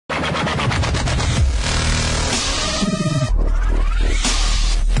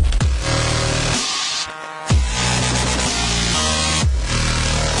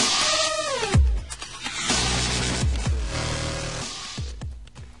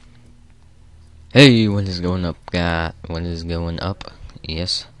Hey, what is going up, guy? What is going up?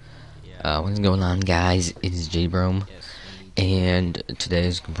 Yes. What is going on, guys? It is J-Brome, and today,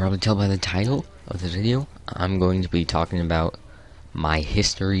 as you can probably tell by the title of this video, I'm going to be talking about my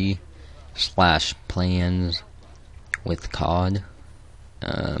history / plans with CoD.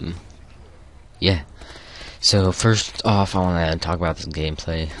 Yeah. So first off, I want to talk about this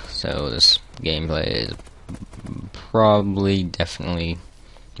gameplay. So this gameplay is definitely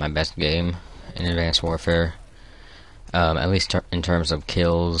my best game in Advanced Warfare, at least in terms of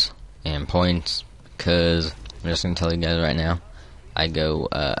kills and points, because I'm just gonna tell you guys right now, I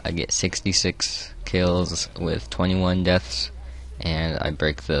get 66 kills with 21 deaths, and I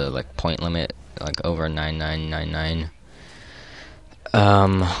break the point limit over 9999.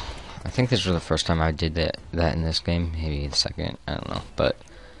 I think this was the first time I did that in this game, maybe the second, I don't know, but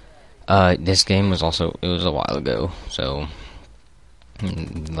this game was it was a while ago, so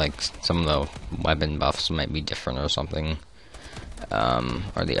some of the weapon buffs might be different or something,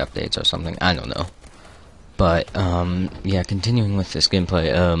 or the updates or something, I don't know. But yeah, continuing with this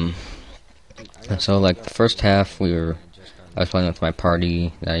gameplay, so the first half I was playing with my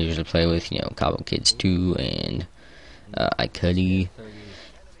party that I usually play with, Cabo Kids 2 and CoD,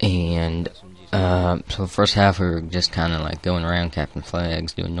 and so the first half we were just kind of going around capturing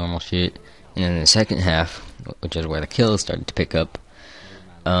flags, doing normal shit, and then the second half, which is where the kills started to pick up,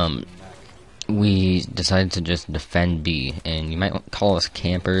 we decided to just defend B, and you might call us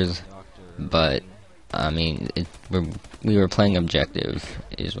campers, but I mean, we were playing objective,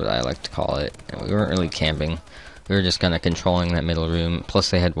 is what I like to call it, and we weren't really camping. We were just kind of controlling that middle room, plus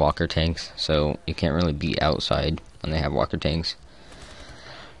they had walker tanks, so you can't really be outside when they have walker tanks.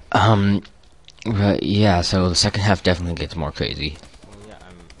 But yeah, so the second half definitely gets more crazy.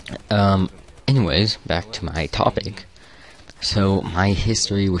 Anyways, back to my topic. So, my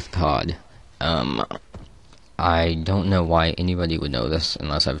history with CoD. I don't know why anybody would know this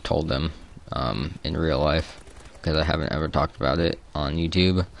unless I've told them in real life, because I haven't ever talked about it on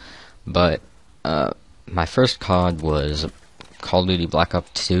YouTube. But my first CoD was Call of Duty Black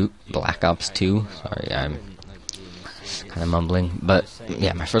Ops 2. Sorry, I'm kind of mumbling, but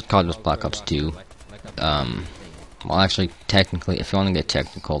yeah, my first CoD was Black Ops 2. Well, actually, technically, if you want to get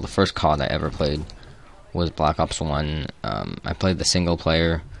technical, the first CoD I ever played was Black Ops 1. I played the single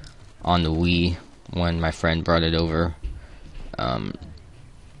player on the Wii when my friend brought it over.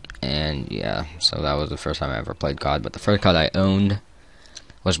 And yeah, so that was the first time I ever played CoD. But the first CoD I owned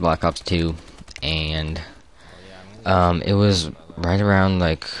was Black Ops 2, and it was right around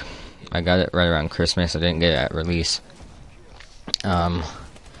I got it right around Christmas. I didn't get it at release. And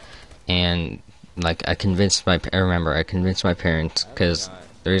I convinced my parents, because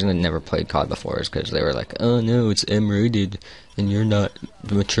the reason I never played CoD before is because they were like, oh no, it's M-rated, and you're not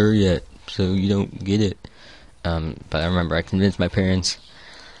mature yet, so you don't get it. But I remember I convinced my parents,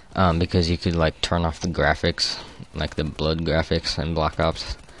 because you could turn off the graphics, the blood graphics in Black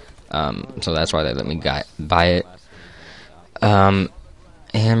Ops. So that's why they let me buy it. And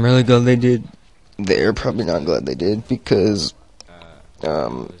I'm really glad they did. They're probably not glad they did, because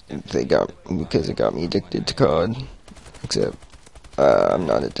it got me addicted to CoD. Except I'm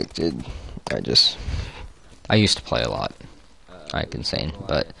not addicted. I used to play a lot, like insane,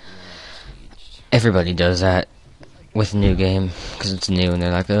 but everybody does that with a new game, because it's new, and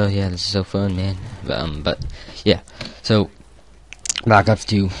they're like, oh yeah, this is so fun, man. But yeah, so Black Ops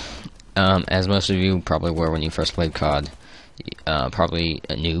 2, as most of you probably were when you first played CoD, probably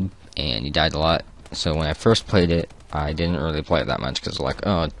a noob, and you died a lot. So when I first played it, I didn't really play it that much, because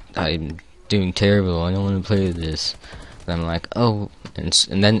oh, I'm doing terrible, I don't want to play this. Then I'm like, oh, and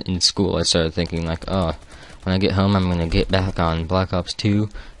then in school I started thinking oh, when I get home I'm gonna get back on Black Ops 2,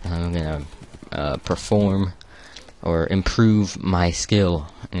 and I'm gonna perform or improve my skill,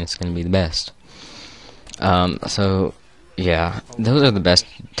 and it's gonna be the best. So yeah, those are the best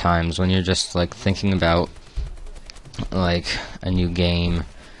times, when you're just thinking about a new game,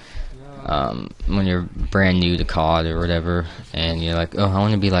 when you're brand new to CoD or whatever, and you're like, oh, I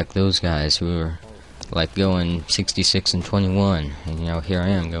want to be like those guys who are going 66 and 21, and here I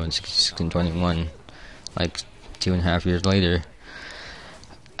am going 66 and 21 2.5 years later.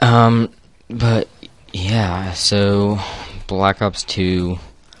 But yeah, so Black Ops 2,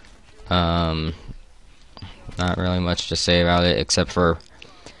 not really much to say about it, except for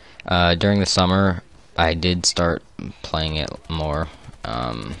during the summer I did start playing it more,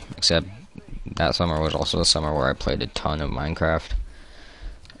 except that summer was also the summer where I played a ton of Minecraft.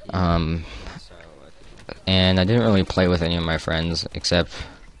 And I didn't really play with any of my friends, except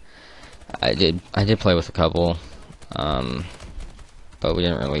I did play with a couple, but we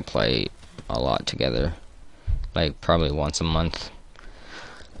didn't really play a lot together, like probably once a month.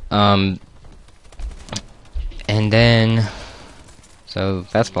 And then, so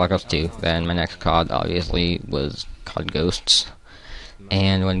that's Black Ops 2. Then my next COD obviously was COD Ghosts.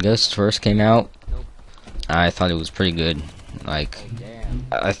 And when Ghosts first came out, I thought it was pretty good. Like,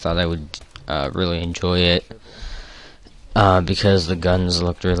 I thought I would really enjoy it because the guns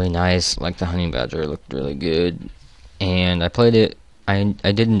looked really nice. Like the Honey Badger looked really good, and I played it. I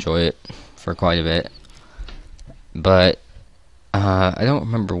did enjoy it for quite a bit, but I don't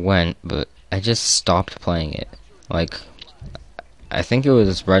remember when. But I just stopped playing it. Like, I think it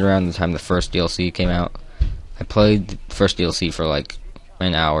was right around the time the first DLC came out. I played the first DLC for like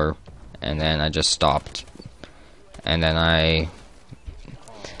an hour, and then I just stopped. And then I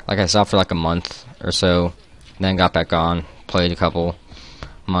stopped for like a month or so, then got back on, played a couple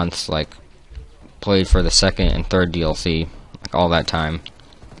months, like played for the second and third DLC, like all that time.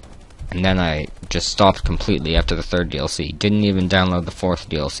 And then I just stopped completely after the third DLC. Didn't even download the fourth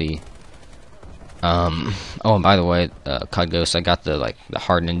DLC. Oh, and by the way, COD Ghost, I got the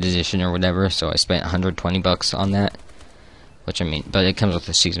hardened edition or whatever, so I spent $120 on that. Which, I mean, but it comes with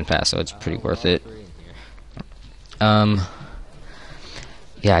the season pass, so it's pretty worth it. Yeah,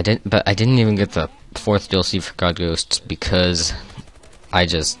 I didn't even get the fourth DLC for COD Ghosts because I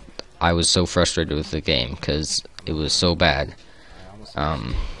was so frustrated with the game because it was so bad.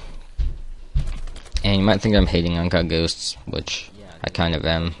 And you might think I'm hating on COD Ghosts, which I kind of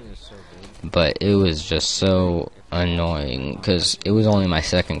am, but it was just so annoying because it was only my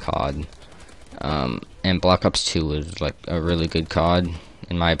second COD, and Black Ops 2 was like a really good COD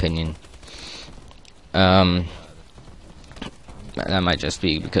in my opinion. That might just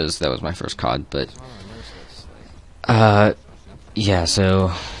be because that was my first COD, but yeah,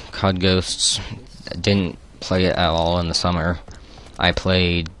 so COD Ghosts, didn't play it at all in the summer. I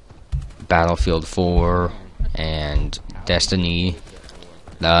played Battlefield 4 and Destiny.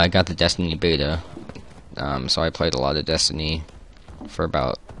 I got the Destiny beta, so I played a lot of Destiny for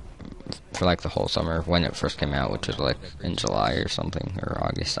like the whole summer when it first came out, which was like in July or something, or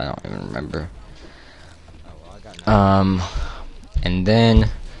August, I don't even remember. And then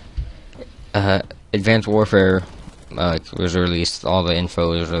Advanced Warfare was released, all the info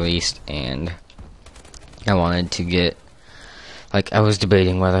was released, and I wanted to get, like, I was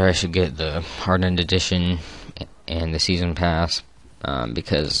debating whether I should get the hardened edition and the season pass,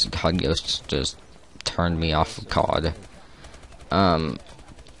 because COD Ghosts just turned me off of COD. But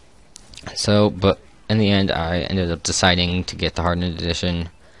in the end, I ended up deciding to get the hardened edition,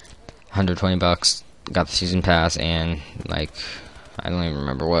 $120, got the season pass, and, like, I don't even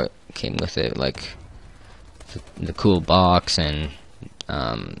remember what came with it, like, the cool box, and,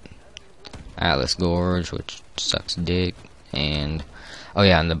 Atlas Gorge, which sucks dick, and, oh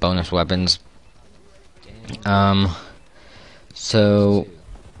yeah, and the bonus weapons. So,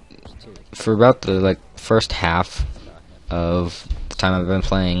 for about the, like, first half of the time I've been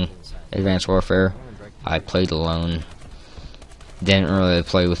playing Advanced Warfare, I played alone. Didn't really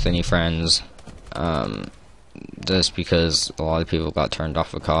play with any friends, just because a lot of people got turned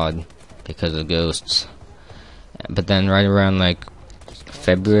off of COD because of Ghosts. But then right around, like,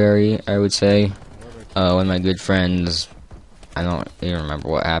 February, I would say, when my good friends, I don't even remember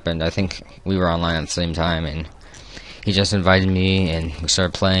what happened, I think we were online at the same time, and he just invited me, and we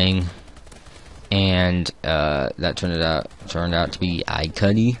started playing, and that turned out to be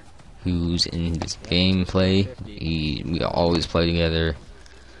iCuddy, who's in this gameplay. We always play together.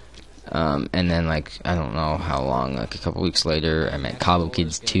 And then, like, I don't know how long, like a couple weeks later, I met Cabo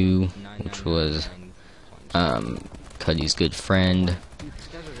Kids 2, which was Cuddy's good friend.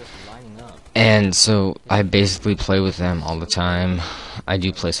 And so I basically play with them all the time. I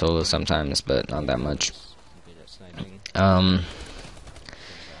do play solo sometimes, but not that much. And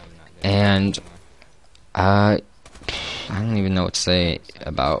I don't even know what to say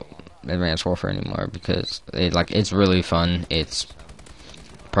about Advanced Warfare anymore, because it's really fun. It's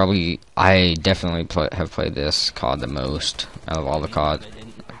probably, I definitely have played this COD the most out of all the COD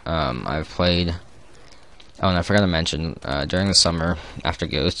I've played. Oh, and I forgot to mention, during the summer after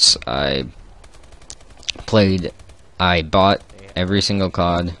Ghosts, I bought every single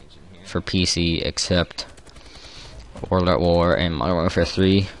COD for PC except World at War and Modern Warfare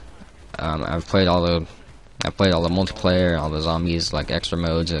 3. I've played all the multiplayer and all the zombies, like extra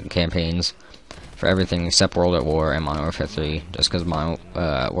modes and campaigns, for everything except World at War and Modern Warfare 3, just because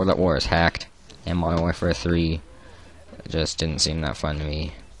World at War is hacked, and Modern Warfare 3 just didn't seem that fun to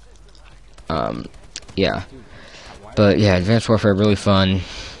me. Yeah. But yeah, Advanced Warfare, really fun.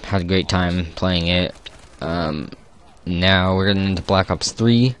 Had a great time playing it. Now we're getting into Black Ops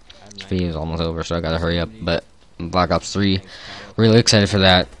 3. This video is almost over, so I gotta hurry up. But Black Ops 3, really excited for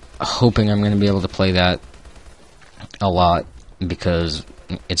that. Hoping I'm gonna be able to play that a lot because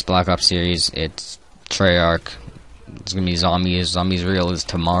it's Black Ops series. It's Treyarch. It's gonna be zombies. Zombies Real is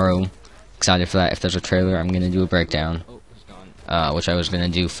tomorrow. Excited for that. If there's a trailer, I'm gonna do a breakdown, which I was gonna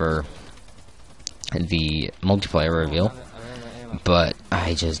do for the multiplayer reveal, but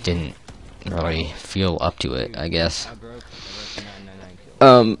I just didn't really feel up to it, I guess.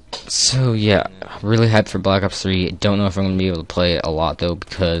 So yeah, really hyped for Black Ops 3. Don't know if I'm gonna be able to play it a lot though,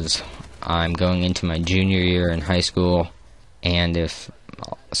 because I'm going into my junior year in high school, and if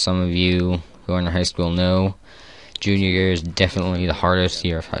some of you who are in high school know, junior year is definitely the hardest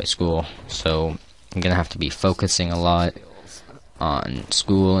year of high school, so I'm gonna have to be focusing a lot on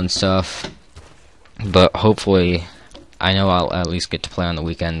school and stuff, but hopefully I know I'll at least get to play on the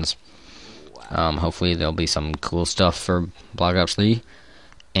weekends. Hopefully there'll be some cool stuff for Black Ops 3,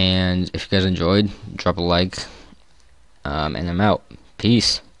 and if you guys enjoyed, drop a like, and I'm out.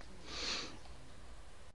 Peace.